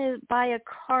trying to buy a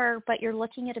car, but you're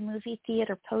looking at a movie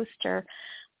theater poster.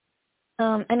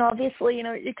 And obviously,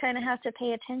 you kind of have to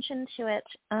pay attention to it.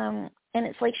 And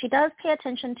it's like she does pay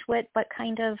attention to it, but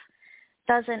kind of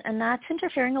doesn't. And that's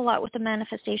interfering a lot with the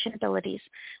manifestation abilities.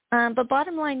 But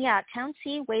bottom line, yeah, Town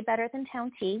C, way better than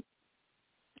Town T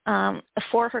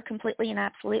for her completely and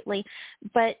absolutely.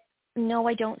 But no,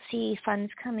 I don't see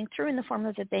funds coming through in the form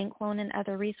of a bank loan and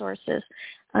other resources.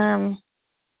 And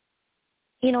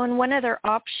one other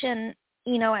option,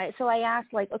 so I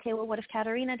asked, like, okay, well, what if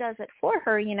Katerina does it for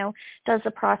her, does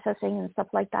the processing and stuff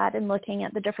like that and looking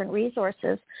at the different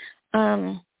resources.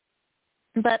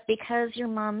 But because your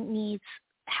mom needs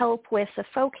help with the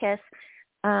focus,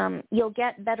 you'll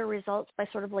get better results by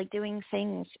sort of like doing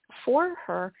things for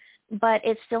her, but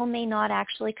it still may not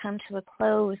actually come to a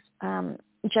close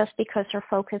just because her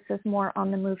focus is more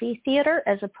on the movie theater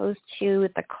as opposed to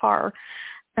the car.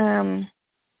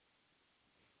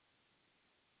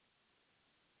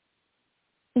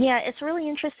 Yeah, it's really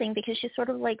interesting because she's sort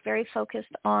of like very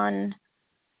focused on,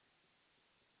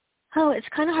 it's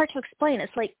kind of hard to explain.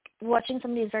 It's like watching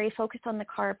somebody who's very focused on the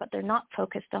car, but they're not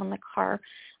focused on the car.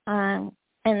 And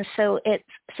so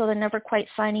they're never quite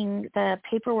signing the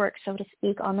paperwork, so to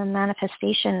speak, on the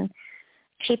manifestation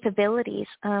capabilities.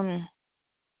 And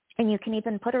you can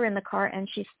even put her in the car and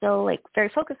she's still like very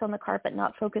focused on the car, but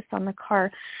not focused on the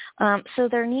car. So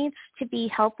there needs to be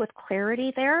help with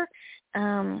clarity there.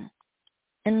 And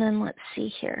then let's see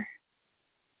here.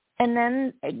 And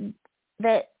then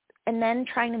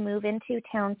trying to move into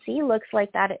Town C looks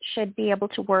like that it should be able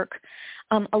to work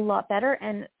a lot better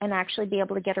and actually be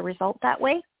able to get a result that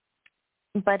way.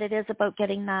 But it is about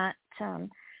getting that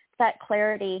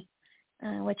clarity,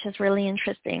 which is really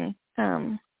interesting.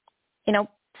 So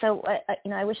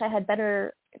I wish I had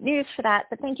better news for that.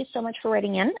 But thank you so much for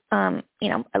writing in. I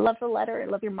love the letter. I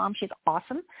love your mom. She's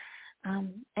awesome.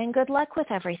 And good luck with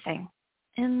everything.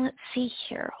 And let's see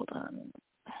here. Hold on.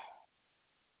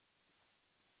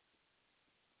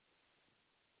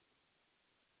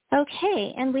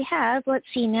 Okay, and we have, let's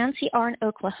see, Nancy R. in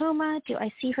Oklahoma. Do I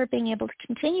see her being able to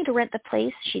continue to rent the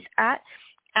place she's at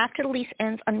after the lease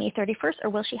ends on May 31st, or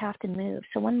will she have to move?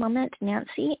 So one moment,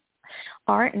 Nancy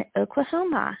R. in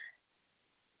Oklahoma.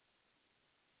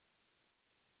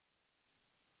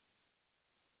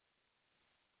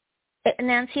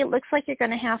 Nancy, it looks like you're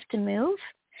going to have to move.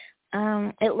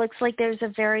 It looks like there's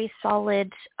a very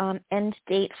solid end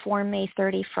date for May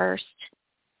 31st.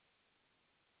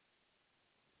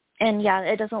 And yeah,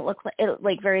 it doesn't look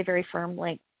like very, very firm,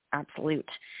 like absolute.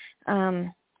 So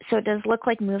it does look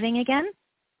like moving again.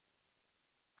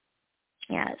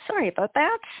 Yeah, sorry about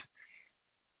that.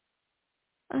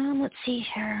 Let's see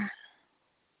here.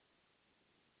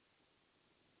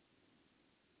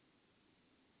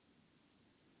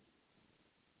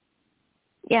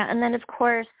 Yeah, and then of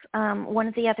course, one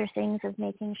of the other things is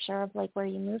making sure of like where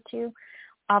you move to.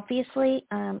 Obviously,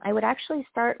 I would actually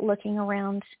start looking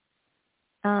around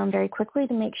very quickly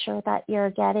to make sure that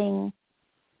you're getting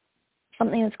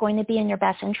something that's going to be in your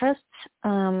best interests.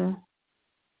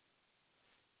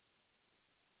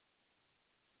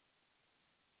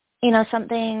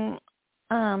 Something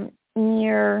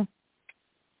near,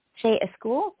 say, a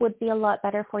school would be a lot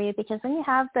better for you, because then you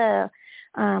have the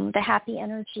happy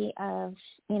energy of,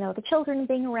 the children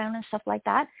being around and stuff like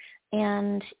that.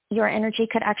 And your energy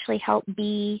could actually help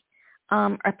be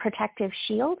a protective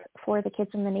shield for the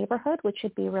kids in the neighborhood, which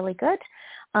would be really good.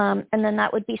 And then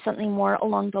that would be something more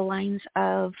along the lines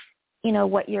of,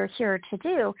 what you're here to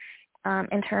do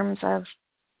in terms of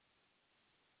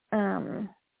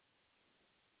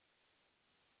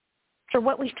for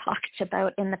what we've talked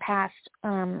about in the past,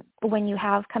 when you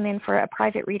have come in for a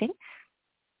private reading,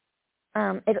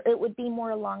 it would be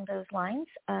more along those lines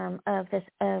of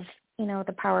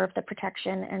the power of the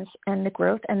protection and the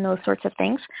growth and those sorts of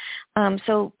things.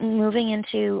 So moving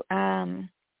into an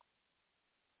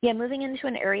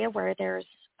area where there's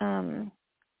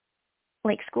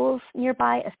like schools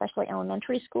nearby, especially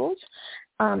elementary schools.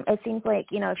 It seems like,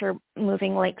 if you're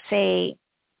moving, like, say,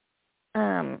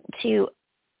 to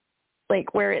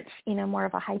like where it's, more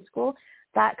of a high school,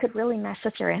 that could really mess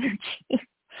with your energy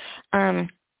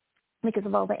because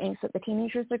of all the angst that the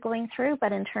teenagers are going through.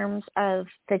 But in terms of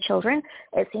the children,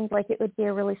 it seems like it would be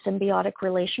a really symbiotic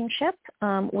relationship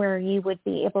where you would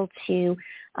be able to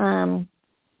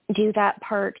do that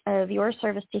part of your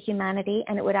service to humanity,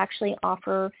 and it would actually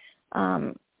offer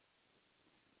a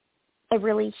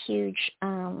really huge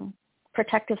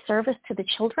protective service to the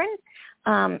children.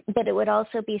 But it would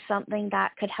also be something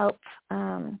that could help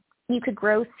you could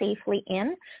grow safely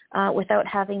in without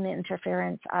having the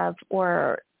interference of,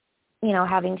 or,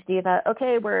 having to do that,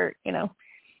 okay, we're,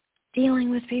 dealing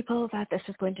with people, that this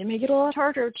is going to make it a lot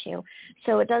harder to.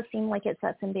 So it does seem like it's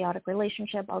that symbiotic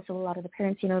relationship. Also, a lot of the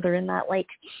parents, they're in that, like,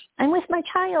 I'm with my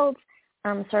child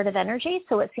sort of energy.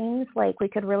 So it seems like we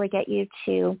could really get you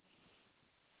to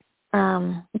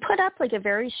put up like a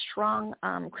very strong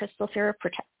crystal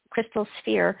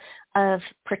sphere of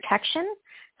protection,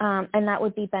 and that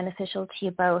would be beneficial to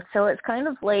you both. So it's kind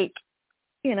of like,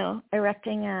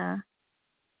 erecting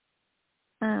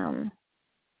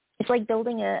it's like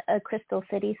building a crystal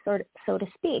city, so to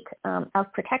speak,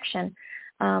 of protection,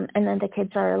 and then the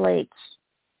kids are like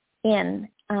in,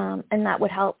 and that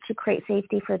would help to create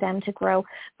safety for them to grow.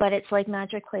 But it's like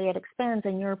magically it expands,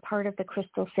 and you're part of the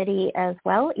crystal city as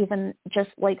well, even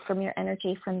just like from your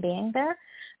energy from being there,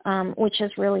 which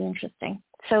is really interesting.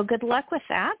 So good luck with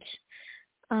that.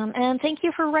 And thank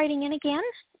you for writing in again.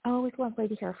 Always lovely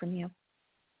to hear from you.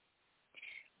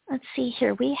 Let's see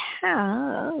here. We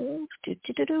have...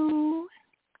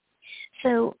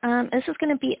 So this is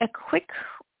going to be a quick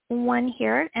one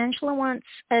here. Angela wants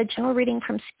a general reading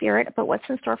from Spirit about what's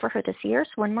in store for her this year.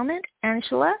 So one moment.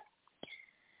 Angela.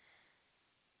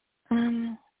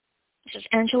 This is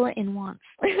Angela in wants.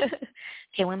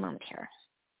 Okay, one moment here.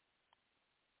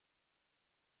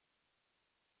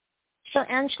 So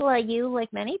Angela, you,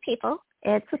 like many people,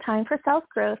 it's a time for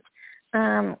self-growth.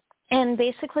 And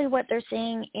basically what they're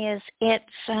saying is it's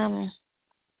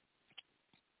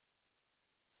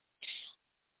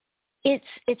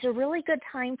a really good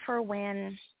time for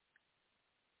when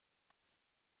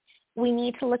we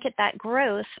need to look at that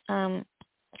growth, and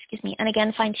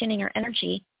again, fine-tuning your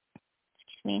energy.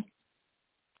 When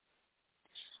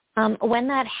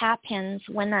that happens,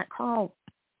 when that call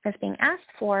is being asked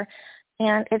for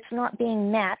and it's not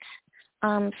being met,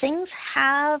 things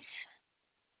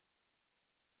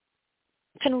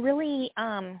can really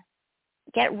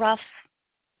get rough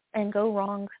and go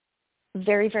wrong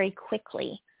very, very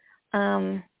quickly.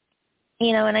 And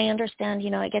I understand,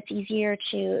 it gets easier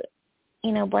to,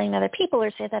 blame other people or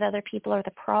say that other people are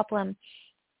the problem.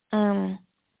 The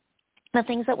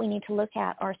things that we need to look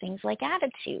at are things like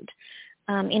attitude.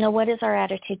 What is our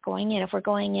attitude going in? If we're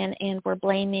going in and we're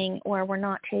blaming or we're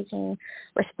not taking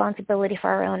responsibility for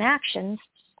our own actions,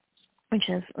 which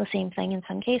is the same thing in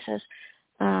some cases,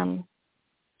 or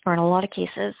in a lot of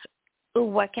cases,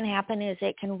 what can happen is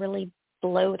it can really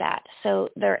blow that. So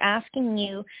they're asking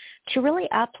you to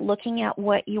really up looking at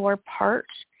what your part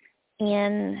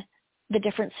in the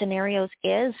different scenarios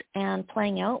is and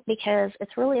playing out, because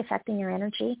it's really affecting your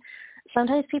energy.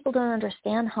 Sometimes people don't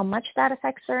understand how much that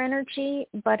affects their energy,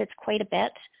 but it's quite a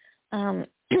bit. And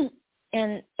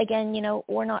again,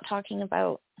 we're not talking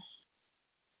about,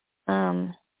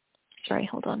 sorry,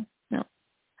 hold on. No.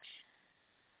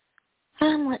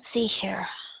 Let's see here.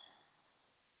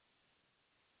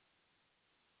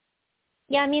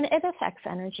 Yeah, it affects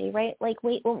energy, right? Like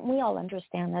we all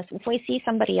understand this. If we see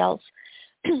somebody else,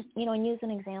 and use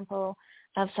an example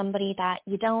of somebody that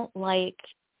you don't like,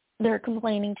 they're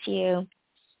complaining to you,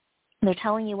 they're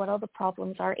telling you what all the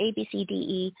problems are, A, B, C, D,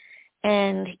 E,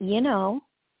 and you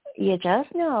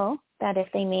just know that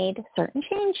if they made certain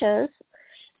changes,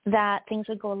 that things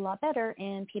would go a lot better.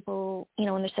 And people,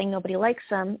 when they're saying nobody likes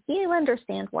them, you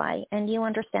understand why. And you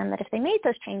understand that if they made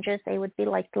those changes, they would be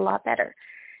liked a lot better.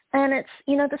 And it's,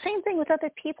 the same thing with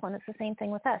other people, and it's the same thing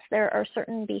with us. There are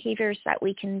certain behaviors that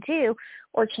we can do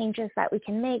or changes that we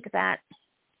can make that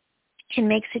can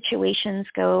make situations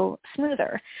go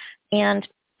smoother. And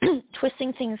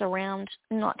twisting things around,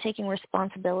 not taking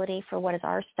responsibility for what is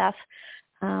our stuff,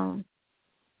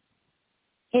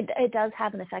 it does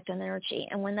have an effect on energy.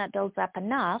 And when that builds up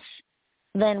enough,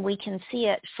 then we can see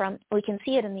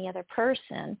it in the other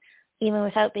person, even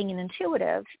without being an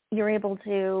intuitive. You're able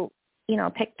to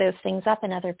pick those things up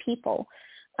in other people.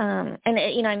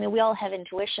 We all have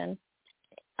intuition.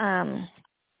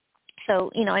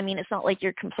 So, it's not like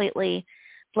you're completely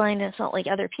blind. It's not like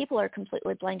other people are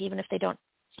completely blind, even if they don't,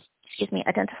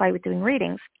 identify with doing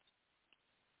readings.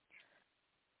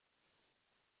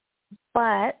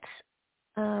 But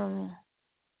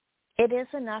it is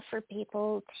enough for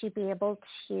people to be able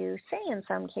to say in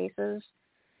some cases,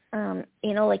 no,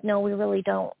 we really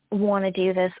don't want to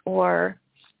do this, or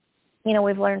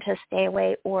we've learned to stay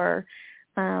away, or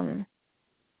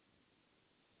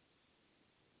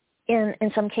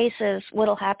in some cases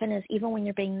what'll happen is even when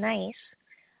you're being nice,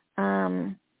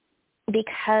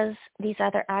 because these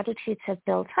other attitudes have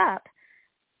built up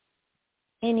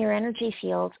in your energy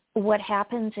field, what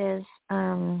happens is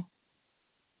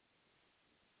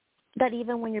that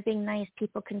even when you're being nice,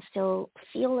 people can still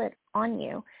feel it on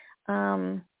you.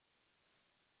 And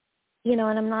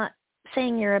I'm not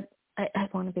saying I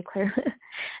want to be clear.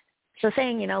 So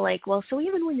saying, so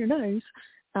even when you're nice,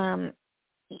 I'm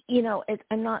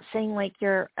not saying like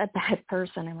you're a bad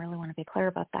person. I really want to be clear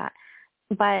about that.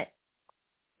 But,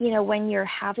 when you're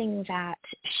having that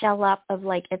shell up of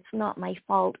like, it's not my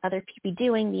fault, other people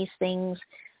doing these things,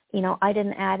 I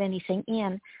didn't add anything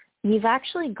in, you've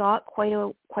actually got quite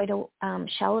a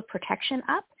shell of protection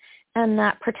up. And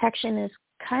that protection is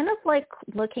kind of like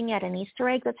looking at an Easter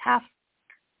egg that's half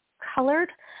colored,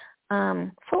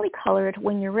 fully colored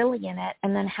when you're really in it,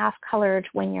 and then half colored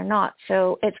when you're not.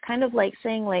 So it's kind of like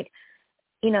saying like,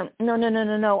 no,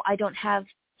 I don't have,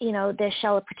 this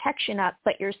shell of protection up,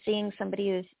 but you're seeing somebody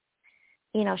who's,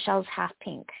 shell's half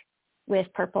pink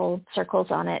with purple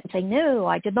circles on it and saying, no,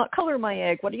 I did not color my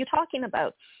egg. What are you talking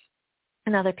about?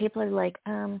 And other people are like,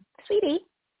 sweetie,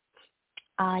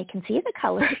 I can see the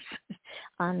colors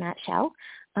on that shell.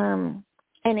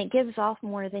 And it gives off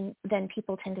more than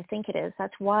people tend to think it is.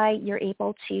 That's why you're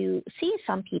able to see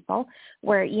some people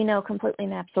where you know completely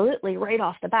and absolutely right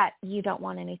off the bat you don't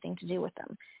want anything to do with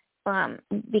them.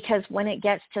 Because when it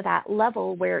gets to that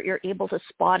level where you're able to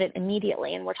spot it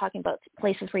immediately, and we're talking about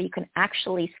places where you can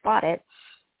actually spot it,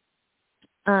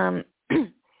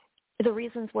 the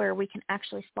reasons where we can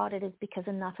actually spot it is because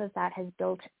enough of that has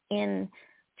built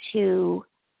into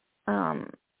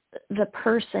the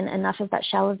person, enough of that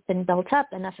shell has been built up,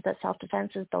 enough of that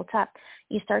self-defense is built up,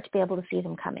 you start to be able to see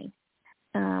them coming.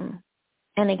 And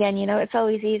again, you know, it's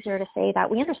always easier to say that.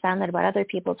 We understand that about other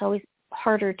people. It's always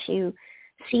harder to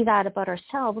see that about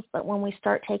ourselves. But when we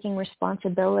start taking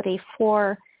responsibility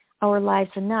for our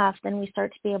lives enough, then we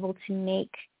start to be able to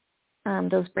make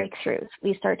those breakthroughs.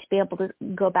 We start to be able to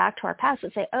go back to our past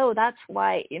and say, oh, that's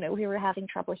why, you know, we were having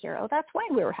trouble here. Oh, that's why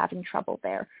we were having trouble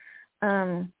there.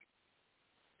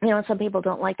 You know, some people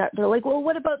don't like that. They're like, well,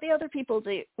 what about the other people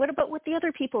do? What about what the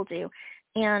other people do?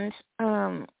 And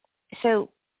so,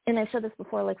 and I've said this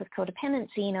before, like with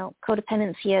codependency, you know,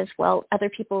 codependency is, well, other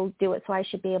people do it, so I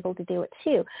should be able to do it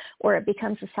too. Or it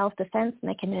becomes a self-defense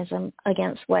mechanism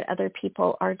against what other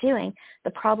people are doing.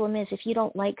 The problem is if you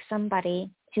don't like somebody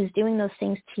who's doing those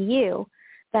things to you,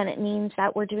 then it means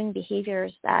that we're doing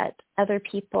behaviors that other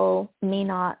people may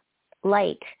not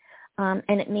like.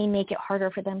 And it may make it harder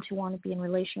for them to want to be in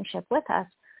relationship with us.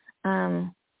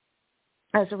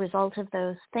 As a result of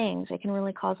those things, it can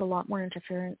really cause a lot more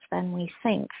interference than we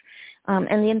think.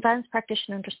 And the advanced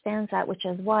practitioner understands that, which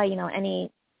is why, you know,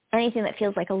 anything that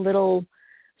feels like a little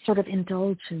sort of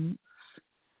indulgence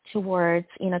towards,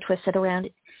 you know, twisted around,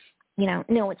 you know,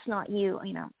 no, it's not you.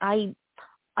 You know, I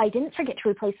didn't forget to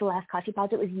replace the last coffee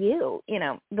pods. It was you. You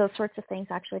know, those sorts of things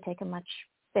actually take a much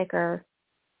bigger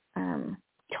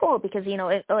toll because, you know,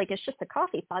 it's just a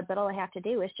coffee pod, but all I have to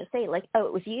do is just say like, oh,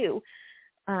 it was you.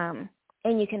 And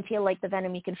you can feel like the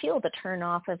venom, you can feel the turn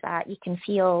off of that. You can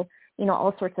feel, you know,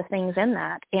 all sorts of things in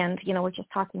that. And, you know, we're just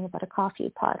talking about a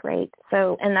coffee pod, right?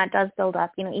 So, and that does build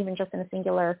up, you know, even just in a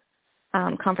singular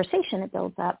conversation, it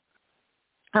builds up.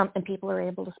 And people are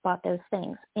able to spot those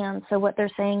things. And so what they're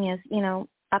saying is, you know,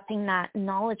 upping that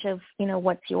knowledge of, you know,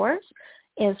 what's yours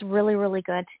is really, really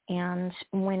good. And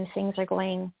when things are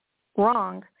going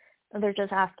wrong, they're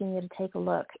just asking you to take a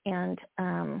look. And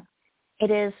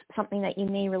it is something that you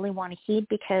may really want to heed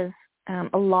because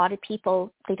a lot of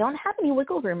people, they don't have any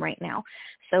wiggle room right now.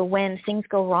 So when things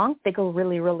go wrong, they go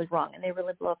really, really wrong and they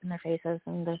really blow up in their faces.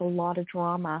 And there's a lot of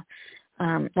drama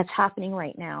that's happening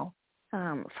right now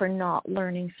for not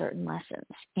learning certain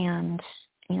lessons. And,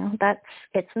 you know,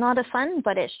 it's not a fun,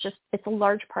 but it's a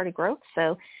large part of growth.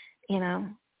 So, you know,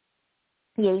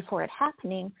 yay for it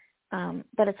happening.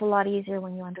 But it's a lot easier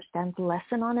when you understand the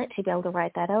lesson on it to be able to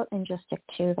write that out and just stick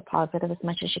to the positive as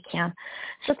much as you can.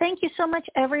 So thank you so much,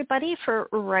 everybody, for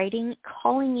writing,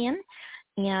 calling in.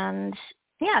 And,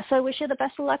 yeah, so I wish you the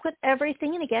best of luck with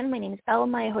everything. And, again, my name is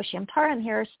Elle Tara. I'm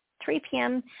here 3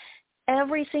 p.m.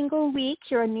 every single week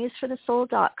here on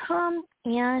newsforthesoul.com.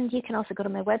 And you can also go to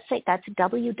my website. That's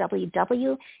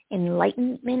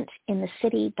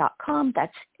www.enlightenmentinthecity.com.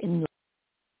 That's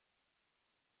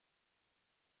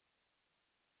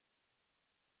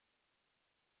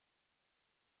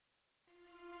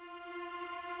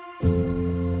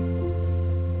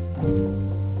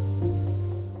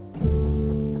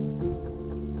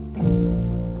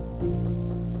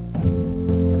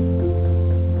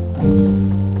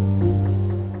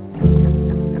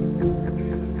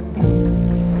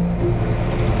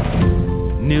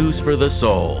News for the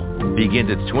Soul begins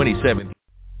its 27th.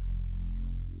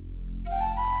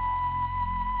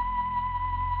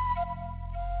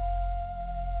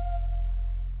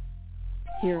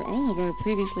 Hear all of our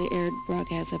previously aired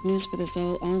broadcasts of News for the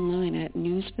Soul online at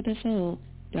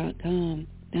newsforthesoul.com.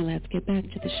 Now let's get back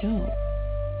to the show.